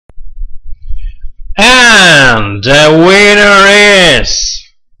And the winner is,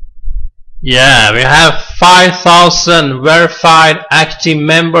 yeah, we have 5,000 verified active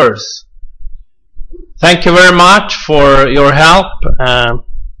members. Thank you very much for your help.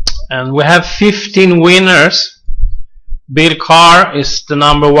 And we have 15 winners. Bill Carr is the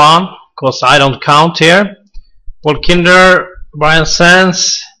number one, because I don't count here. Holcomb, Brian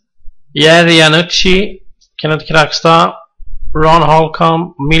Zenz, Jaye, Iannucci, Kenneth, Kraakstad, Ron,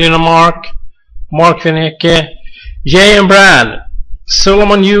 Holcomb, Millionare, Wieneke, Jaye and Brant,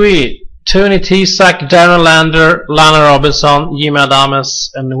 Solomon, Huey, Tony, Tezak, Darren, Olander, Lana, Jaye, Adamas,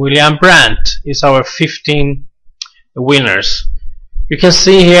 and William Brant is our 15 winners. You can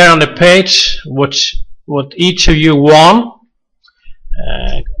see here on the page what each of you won,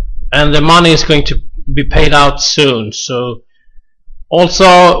 and the money is going to be paid out soon. So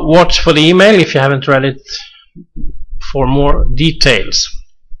also watch for the email if you haven't read it for more details.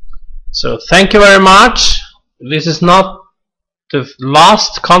 So thank you very much. This is not the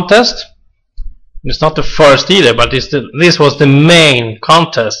last contest. It's not the first either, but this was the main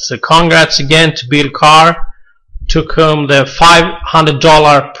contest. So congrats again to Bill Carr. Took home the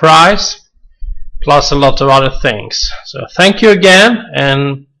 $500 prize plus a lot of other things. So thank you again,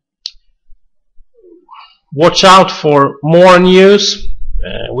 and watch out for more news.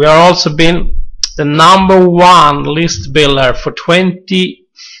 We are also been the #1 list builder for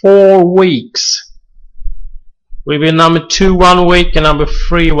 24 weeks. We've been #2 1 week and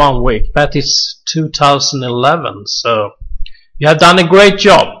 #3 1 week. That is 2011. So you have done a great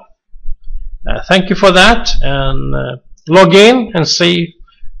job. Thank you for that, and log in and see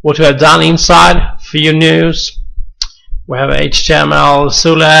what we have done inside for your news. We have HTML,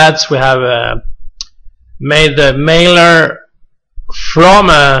 Zulu ads. We have made the mailer from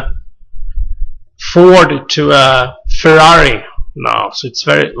a Ford to a Ferrari now, so it's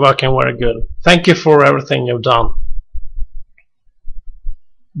working very good. Thank you for everything you've done.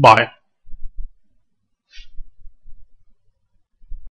 Bye.